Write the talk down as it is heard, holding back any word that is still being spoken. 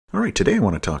All right, today I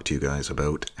want to talk to you guys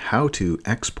about how to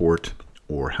export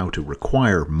or how to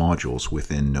require modules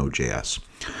within Node.js.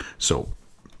 So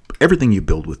everything you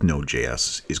build with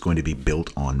Node.js is going to be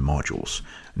built on modules.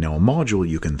 Now, a module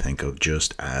you can think of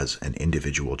just as an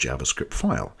individual JavaScript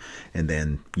file, and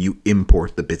then you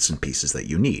import the bits and pieces that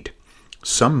you need.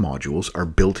 Some modules are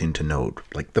built into Node,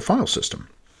 like the file system.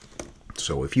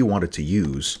 So if you wanted to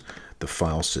use the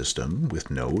file system with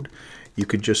Node, you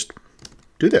could just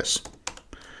do this.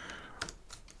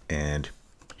 And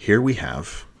here we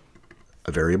have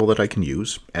a variable that I can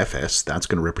use, fs, that's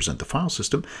going to represent the file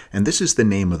system, and this is the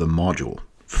name of the module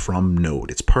from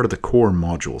Node. It's part of the core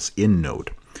modules in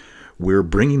Node. We're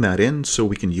bringing that in so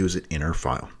we can use it in our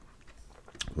file.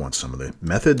 Want some of the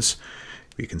methods?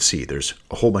 You can see there's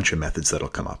a whole bunch of methods that'll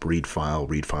come up. Read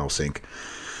file sync,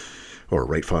 or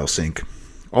write file sync.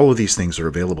 All of these things are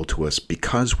available to us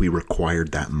because we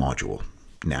required that module.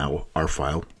 Now our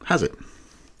file has it.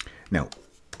 Now,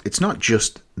 it's not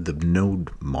just the Node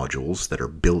modules that are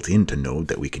built into Node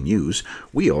that we can use.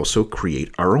 We also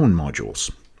create our own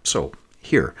modules. So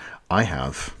here I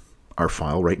have our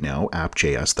file right now,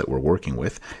 app.js, that we're working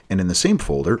with. And in the same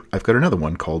folder, I've got another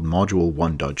one called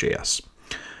module1.js.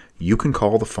 You can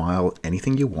call the file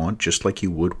anything you want, just like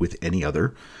you would with any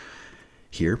other.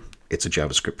 Here, it's a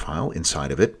JavaScript file.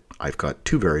 Inside of it, I've got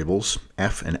two variables,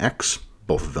 f and x.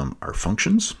 Both of them are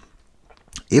functions.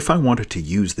 If I wanted to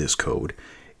use this code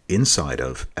inside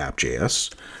of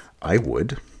app.js, I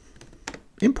would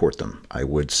import them. I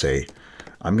would say,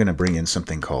 I'm going to bring in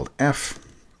something called f,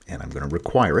 and I'm going to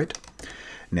require it.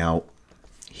 Now,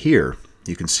 here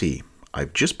you can see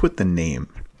I've just put the name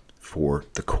for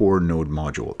the core Node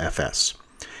module, fs.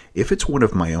 If it's one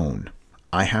of my own,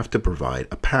 I have to provide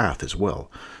a path as well.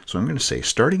 So I'm going to say,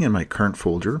 starting in my current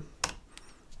folder,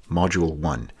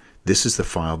 module1. This is the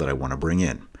file that I want to bring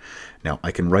in. Now,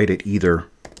 I can write it either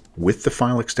with the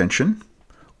file extension,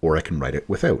 or I can write it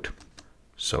without.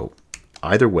 So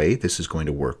either way, this is going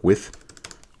to work with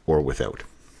or without.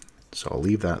 So I'll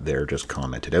leave that there, just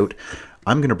comment it out.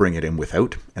 I'm going to bring it in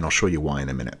without, and I'll show you why in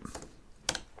a minute.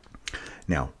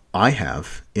 Now, I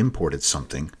have imported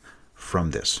something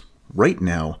from this. Right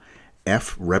now,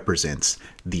 f represents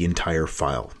the entire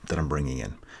file that I'm bringing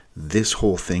in. This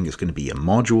whole thing is going to be a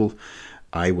module.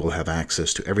 I will have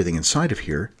access to everything inside of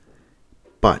here,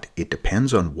 but it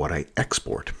depends on what I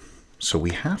export. So we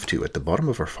have to, at the bottom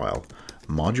of our file,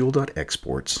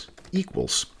 module.exports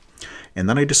equals. And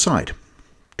then I decide,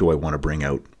 do I want to bring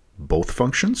out both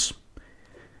functions,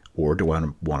 or do I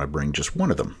want to bring just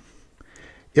one of them?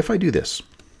 If I do this,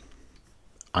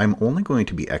 I'm only going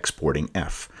to be exporting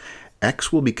f.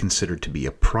 X will be considered to be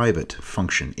a private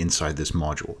function inside this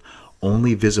module,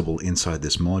 only visible inside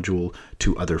this module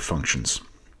to other functions.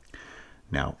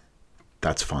 Now,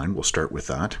 that's fine. We'll start with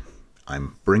that.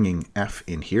 I'm bringing f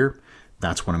in here.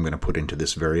 That's what I'm going to put into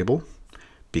this variable.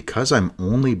 Because I'm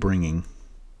only bringing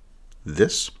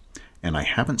this, and I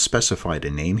haven't specified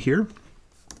a name here,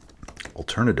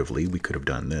 alternatively, we could have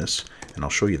done this, and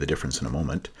I'll show you the difference in a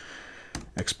moment.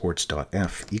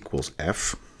 Exports.f equals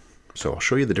f. So I'll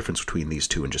show you the difference between these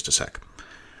two in just a sec.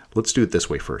 Let's do it this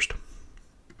way first.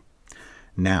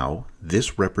 Now,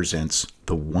 this represents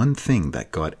the one thing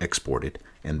that got exported,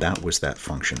 and that was that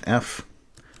function f.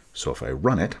 So if I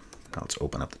run it, now let's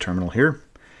open up the terminal here,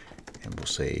 and we'll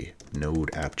say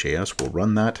node app.js, we'll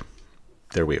run that.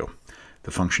 There we go.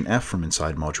 The function f from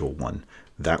inside module 1,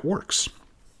 that works.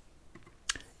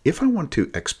 If I want to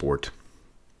export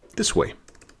this way,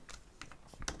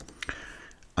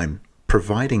 I'm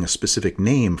providing a specific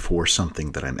name for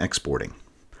something that I'm exporting.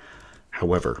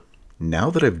 However, now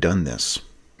that I've done this,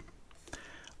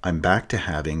 I'm back to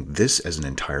having this as an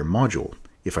entire module.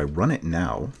 If I run it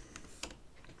now,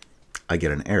 I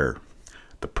get an error.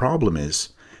 The problem is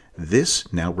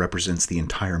this now represents the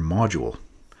entire module.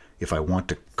 If I want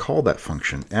to call that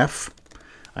function f,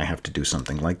 I have to do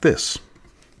something like this.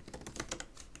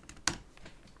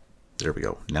 There we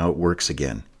go. Now it works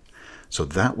again. So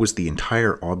that was the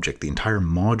entire object, the entire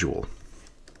module.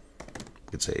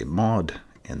 We could say mod,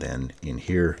 and then in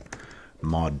here,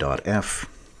 mod.f.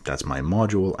 That's my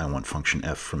module. I want function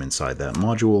f from inside that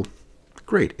module.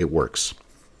 Great, it works.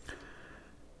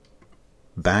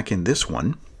 Back in this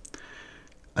one,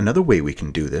 another way we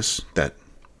can do this that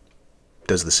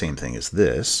does the same thing as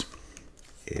this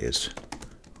is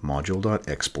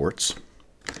module.exports,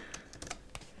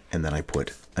 and then I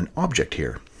put an object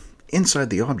here. Inside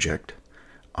the object,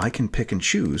 I can pick and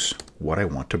choose what I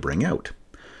want to bring out.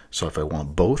 So if I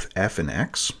want both f and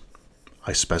x,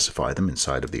 I specify them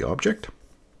inside of the object.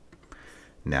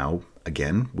 Now,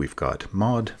 again, we've got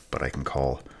mod, but I can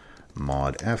call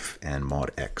mod f and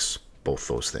mod x. both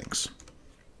those things.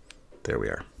 There we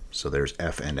are. So there's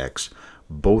F and X.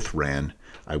 Both ran.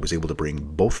 I was able to bring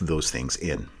both of those things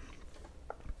in.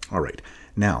 All right.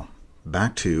 Now,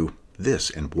 back to this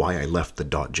and why I left the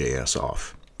 .js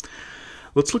off.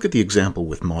 Let's look at the example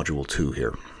with module 2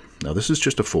 here. Now, this is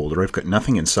just a folder. I've got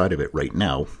nothing inside of it right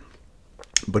now,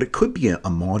 but it could be a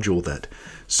module that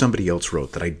somebody else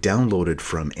wrote that I downloaded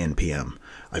from NPM.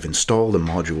 I've installed a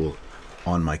module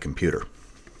on my computer.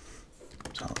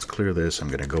 So let's clear this. I'm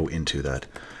going to go into that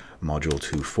module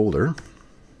 2 folder.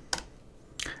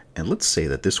 And let's say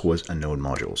that this was a node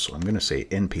module. So I'm going to say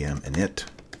npm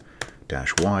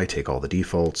init-y, take all the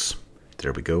defaults.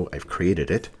 There we go. I've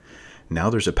created it. Now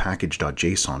there's a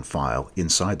package.json file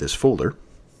inside this folder.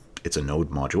 It's a node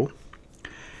module.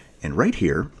 And right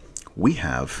here, we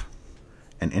have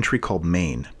an entry called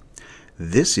main.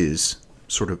 This is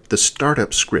sort of the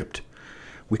startup script.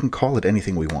 We can call it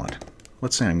anything we want.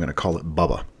 Let's say I'm going to call it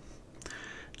Bubba.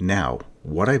 Now,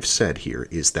 what I've said here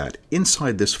is that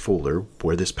inside this folder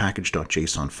where this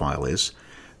package.json file is,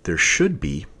 there should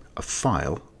be a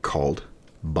file called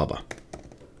Bubba.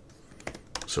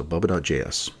 So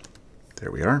Bubba.js.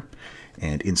 There we are.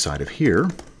 And inside of here,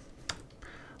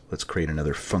 let's create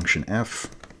another function F.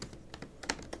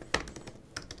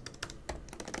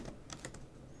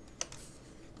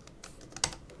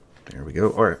 There we go.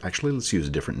 Or actually, let's use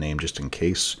a different name just in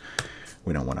case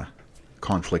we don't want to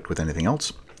conflict with anything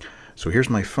else. So here's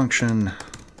my function,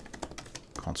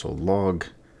 console log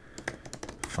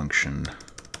function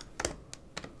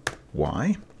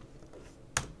y.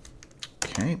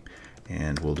 Okay,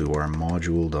 and we'll do our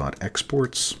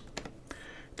module.exports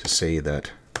to say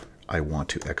that I want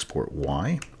to export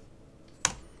y.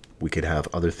 We could have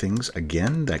other things,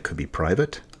 again, that could be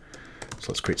private. So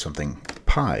let's create something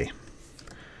pi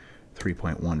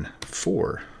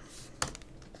 3.14.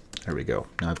 There we go.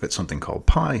 Now I've got something called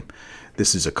pi.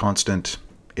 This is a constant.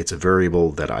 It's a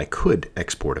variable that I could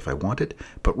export if I wanted,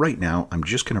 but right now I'm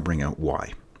just going to bring out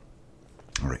y.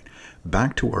 All right,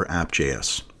 back to our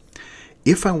app.js.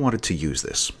 If I wanted to use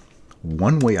this,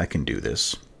 one way I can do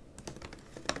this,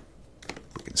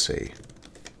 we can say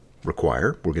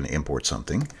require. We're going to import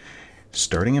something.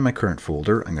 Starting in my current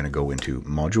folder, I'm going to go into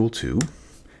module 2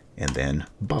 and then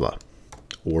Bubba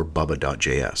or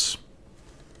Bubba.js.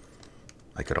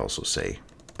 I could also say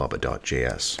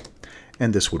Bubba.js,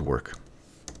 and this would work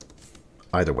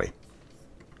either way.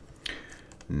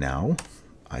 Now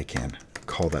I can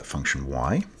call that function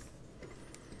y.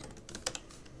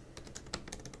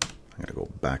 I'm going to go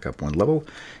back up one level,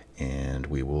 and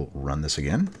we will run this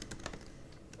again.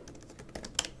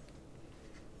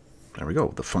 There we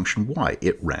go, the function y,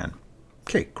 it ran.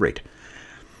 Okay, great.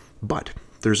 But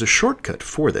there's a shortcut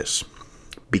for this.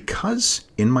 Because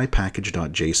in my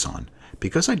package.json,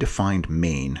 because I defined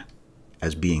main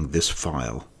as being this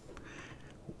file,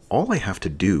 all I have to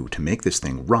do to make this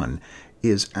thing run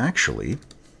is actually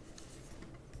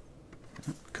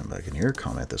come back in here,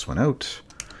 comment this one out,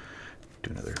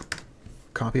 do another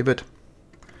copy of it.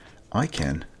 I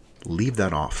can leave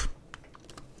that off,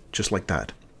 just like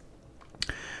that.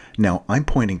 Now I'm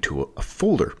pointing to a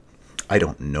folder. I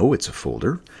don't know it's a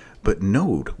folder, but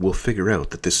Node will figure out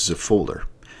that this is a folder.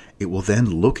 It will then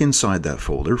look inside that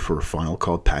folder for a file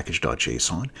called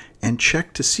package.json and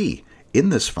check to see, in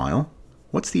this file,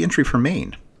 what's the entry for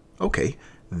main? Okay,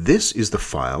 this is the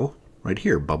file right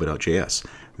here, bubba.js.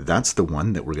 That's the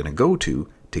one that we're going to go to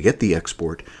get the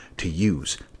export to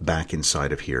use back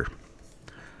inside of here.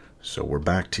 So we're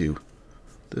back to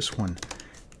this one.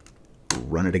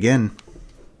 Run it again,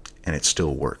 and it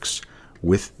still works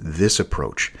with this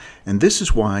approach. And this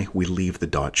is why we leave the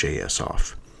 .js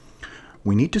off.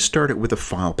 We need to start it with a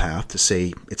file path to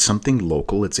say it's something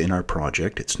local, it's in our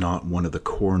project, it's not one of the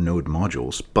core Node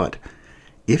modules, but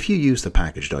if you use the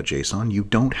package.json, you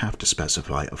don't have to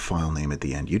specify a file name at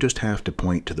the end. You just have to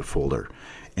point to the folder,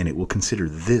 and it will consider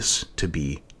this to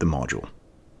be the module.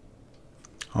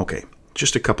 Okay,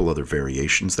 just a couple other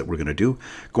variations that we're going to do.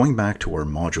 Going back to our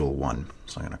module 1,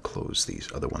 so I'm going to close these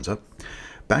other ones up.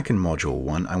 Back in module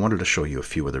 1, I wanted to show you a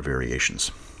few other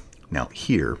variations. Now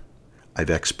here,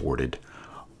 I've exported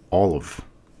all of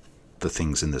the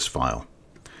things in this file.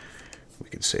 We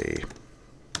could say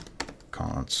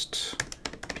const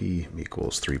p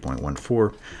equals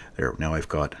 3.14. There, now I've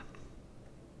got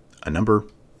a number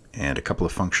and a couple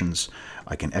of functions.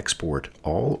 I can export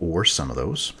all or some of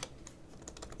those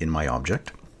in my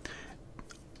object.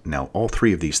 Now all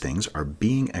three of these things are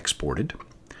being exported.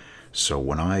 So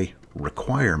when I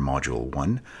require module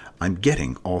 1, I'm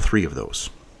getting all three of those.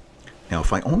 Now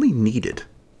if I only needed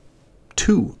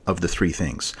two of the three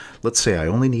things, let's say I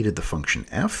only needed the function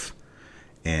f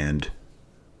and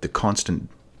the constant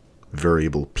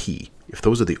variable p, if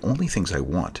those are the only things I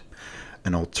want,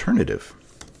 an alternative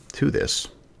to this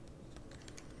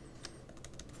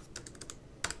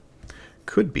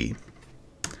could be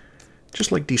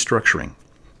just like destructuring.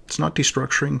 It's not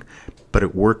destructuring, but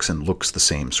it works and looks the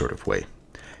same sort of way.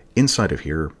 Inside of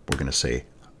here, we're going to say,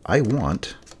 I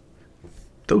want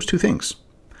those two things.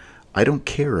 I don't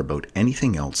care about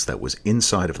anything else that was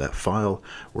inside of that file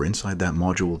or inside that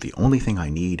module. The only thing I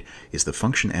need is the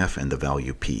function f and the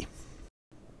value p.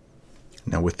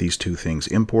 Now with these two things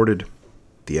imported,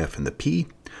 the f and the p,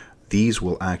 these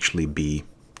will actually be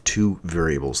two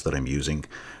variables that I'm using.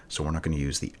 So we're not going to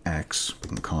use the x. We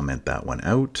can comment that one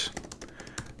out.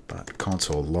 But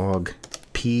console log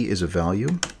p is a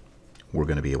value. We're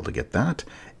going to be able to get that.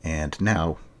 And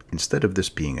now, instead of this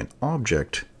being an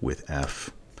object with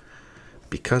f,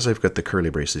 because I've got the curly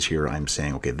braces here, I'm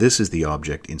saying, okay, this is the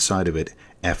object. Inside of it,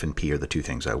 f and p are the two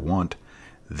things I want.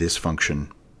 This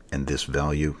function and this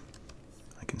value.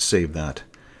 I can save that,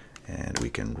 and we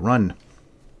can run.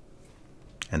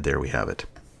 And there we have it.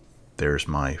 There's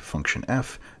my function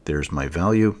f. There's my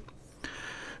value.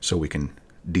 So we can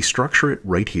destructure it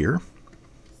right here.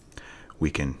 We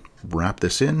can wrap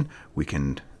this in. We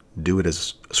can do it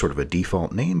as sort of a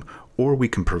default name, or we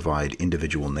can provide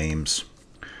individual names.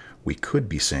 We could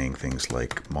be saying things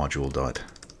like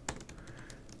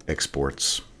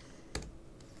module.exports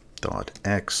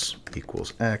 .x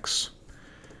equals x,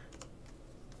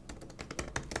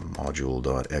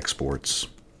 module.exports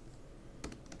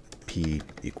p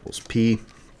equals p.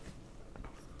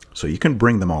 So you can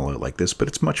bring them all out like this, but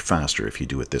it's much faster if you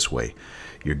do it this way.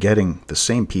 You're getting the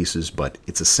same pieces, but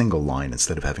it's a single line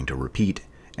instead of having to repeat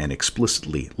and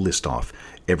explicitly list off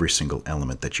every single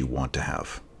element that you want to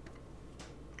have.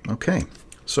 Okay,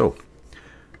 so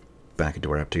back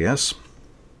into our app.js.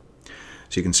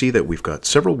 So you can see that we've got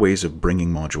several ways of bringing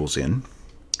modules in.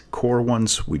 Core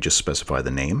ones, we just specify the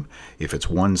name. If it's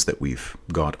ones that we've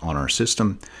got on our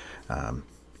system,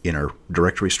 in our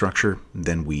directory structure,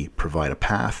 then we provide a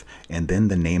path and then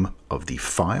the name of the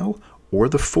file or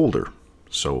the folder.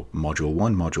 So module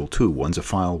 1, module 2, one's a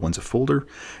file, one's a folder.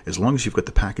 As long as you've got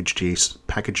the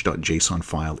package.json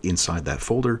file inside that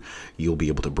folder, you'll be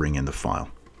able to bring in the file.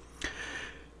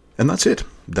 And that's it.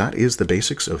 That is the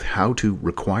basics of how to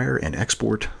require and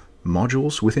export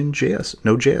modules within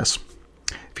NodeJS.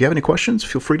 If you have any questions,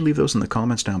 feel free to leave those in the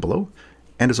comments down below.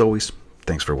 And as always,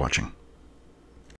 thanks for watching.